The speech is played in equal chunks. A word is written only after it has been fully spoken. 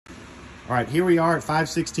All right, here we are at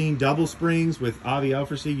 516 Double Springs with Avi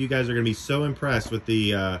Elfersey. You guys are going to be so impressed with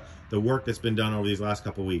the work that's been done over these last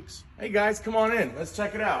couple weeks. Hey guys, come on in. Let's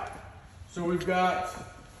check it out. So we've got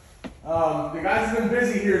the guys have been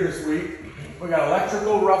busy here this week. We got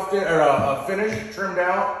electrical roughed in, or finish trimmed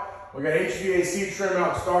out. We got HVAC trim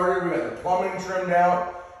out started. We got the plumbing trimmed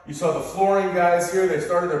out. You saw the flooring guys here. They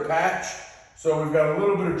started their patch. So we've got a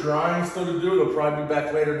little bit of drying still to do. They'll probably be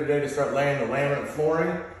back later today to start laying the laminate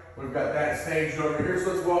flooring. We've got that staged over here,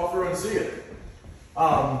 so let's walk through and see it.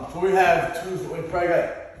 So we probably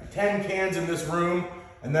got 10 cans in this room,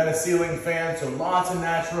 and then a ceiling fan, so lots of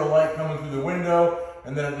natural light coming through the window.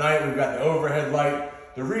 And then at night, we've got the overhead light,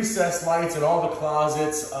 the recessed lights in all the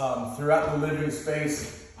closets throughout the living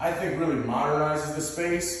space. I think really modernizes the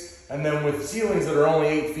space. And then with ceilings that are only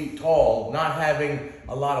 8 feet tall, not having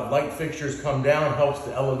a lot of light fixtures come down helps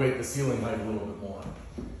to elevate the ceiling height a little bit more.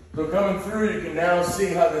 So coming through, you can now see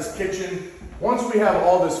how this kitchen, once we have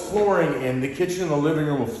all this flooring in, the kitchen and the living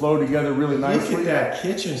room will flow together really nicely. Look at that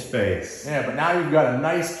kitchen space. Yeah, but now you've got a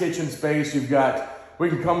nice kitchen space. We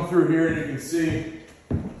can come through here and you can see.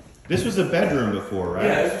 This was a bedroom before, right?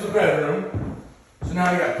 Yeah, this was a bedroom. So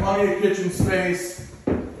now you got plenty of kitchen space.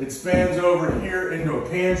 It spans over here into a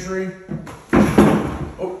pantry.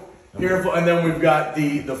 Oh, careful. And then we've got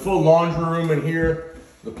the full laundry room in here.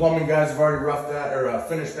 The plumbing guys have already roughed that or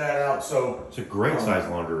finished that out. So it's a great size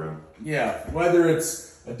laundry room. Yeah, whether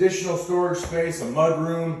it's additional storage space, a mud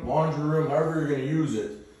room, laundry room, however you're going to use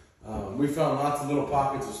it, we found lots of little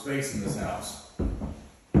pockets of space in this house.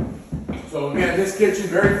 So again, this kitchen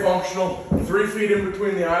very functional. 3 feet in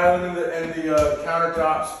between the island and the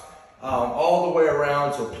countertops, all the way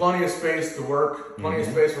around. So plenty of space to work, plenty of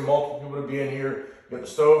space for multiple people to be in here. You got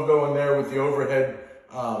the stove going there with the overhead.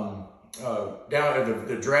 Down at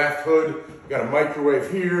the draft hood, we got a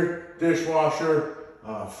microwave here, dishwasher,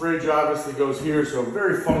 fridge obviously goes here, so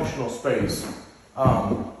very functional space.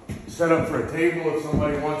 Set up for a table if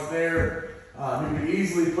somebody wants there. You could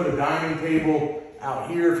easily put a dining table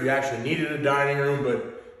out here if you actually needed a dining room,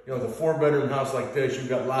 but you know, the 4-bedroom house like this, you've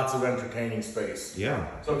got lots of entertaining space. Yeah.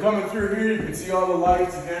 So coming through here, you can see all the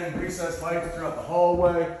lights, again, recessed lights throughout the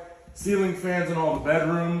hallway, ceiling fans in all the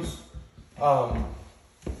bedrooms.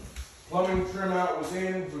 Plumbing trim out was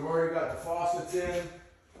in. We've already got the faucets in.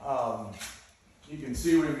 You can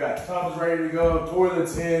see we've got tubs ready to go,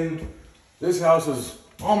 toilets in. This house is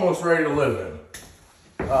almost ready to live in.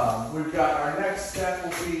 We've got our next step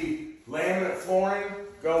will be laminate flooring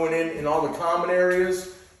going in all the common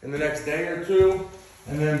areas in the next day or two.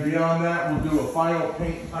 And then beyond that, we'll do a final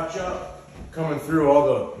paint touch-up coming through all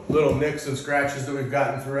the little nicks and scratches that we've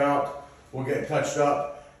gotten throughout. We'll get touched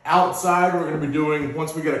up. Outside, we're going to be doing,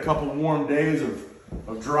 once we get a couple warm days of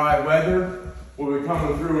dry weather, we'll be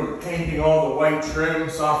coming through and painting all the white trim,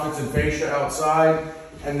 soffits and fascia outside,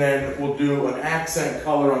 and then we'll do an accent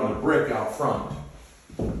color on the brick out front.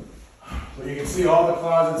 So you can see all the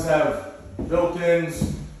closets have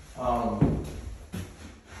built-ins.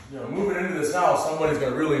 Moving into this house, somebody's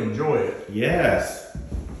going to really enjoy it. Yes.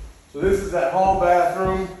 So this is that hall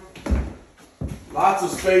bathroom. Lots of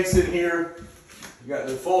space in here. You got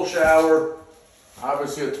the full shower,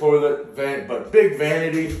 obviously a toilet, but big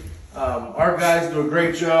vanity. Our guys do a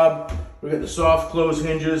great job. We got the soft close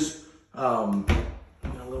hinges. Still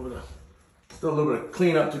a little bit of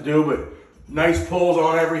cleanup to do, but nice pulls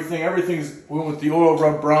on everything. Everything's with the oil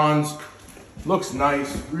rub bronze. Looks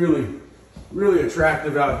nice, really, really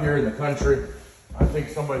attractive out here in the country. I think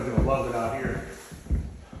somebody's gonna love it out here.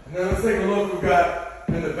 And then let's take a look. We've got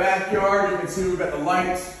in the backyard. You can see we've got the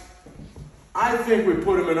lights. I think we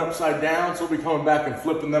put them in upside down, so we'll be coming back and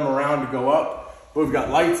flipping them around to go up. But we've got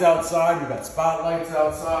lights outside, we've got spotlights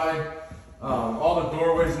outside. All the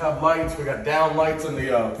doorways have lights. We got down lights on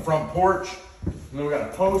the front porch. And then we got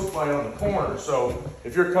a post light on the corner. So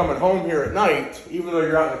if you're coming home here at night, even though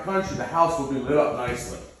you're out in the country, the house will be lit up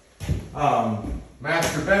nicely.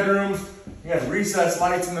 Master bedrooms, you got recessed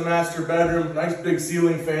lights in the master bedroom, nice big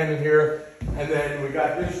ceiling fan in here. And then we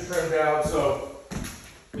got this trimmed out. So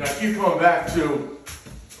I keep coming back to,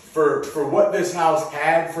 for what this house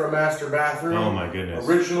had for a master bathroom. Oh my goodness.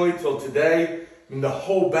 Originally till today, I mean, the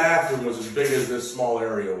whole bathroom was as big as this small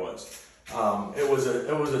area was. It was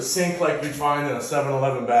a sink like you'd find in a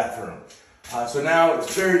 7-Eleven bathroom. So now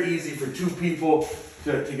it's very easy for 2 people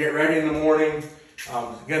to get ready in the morning.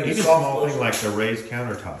 Again, even small things like the raised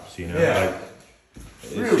countertops, you know, yeah.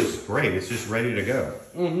 It's really just great. It's just ready to go.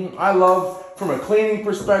 I love, from a cleaning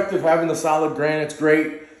perspective, having the solid granite's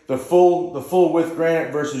great. The full width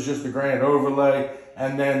granite versus just the granite overlay,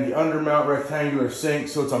 and then the undermount rectangular sink.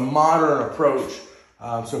 So it's a modern approach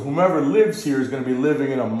So whomever lives here is going to be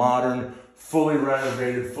living in a modern, fully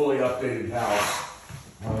renovated, fully updated house.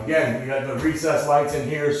 Again, you got the recessed lights in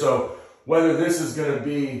here, so whether this is going to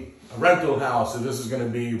be a rental house, or this is going to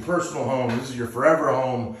be your personal home, this is your forever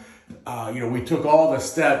home, we took all the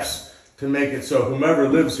steps to make it so whomever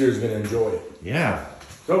lives here is going to enjoy it. Yeah.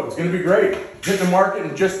 So it's going to be great. Hit the market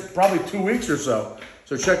in just probably 2 weeks or so.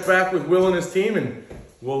 So check back with Will and his team, and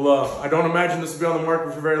we'll. I don't imagine this will be on the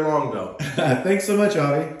market for very long, though. Thanks so much,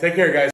 Avi. Take care, guys.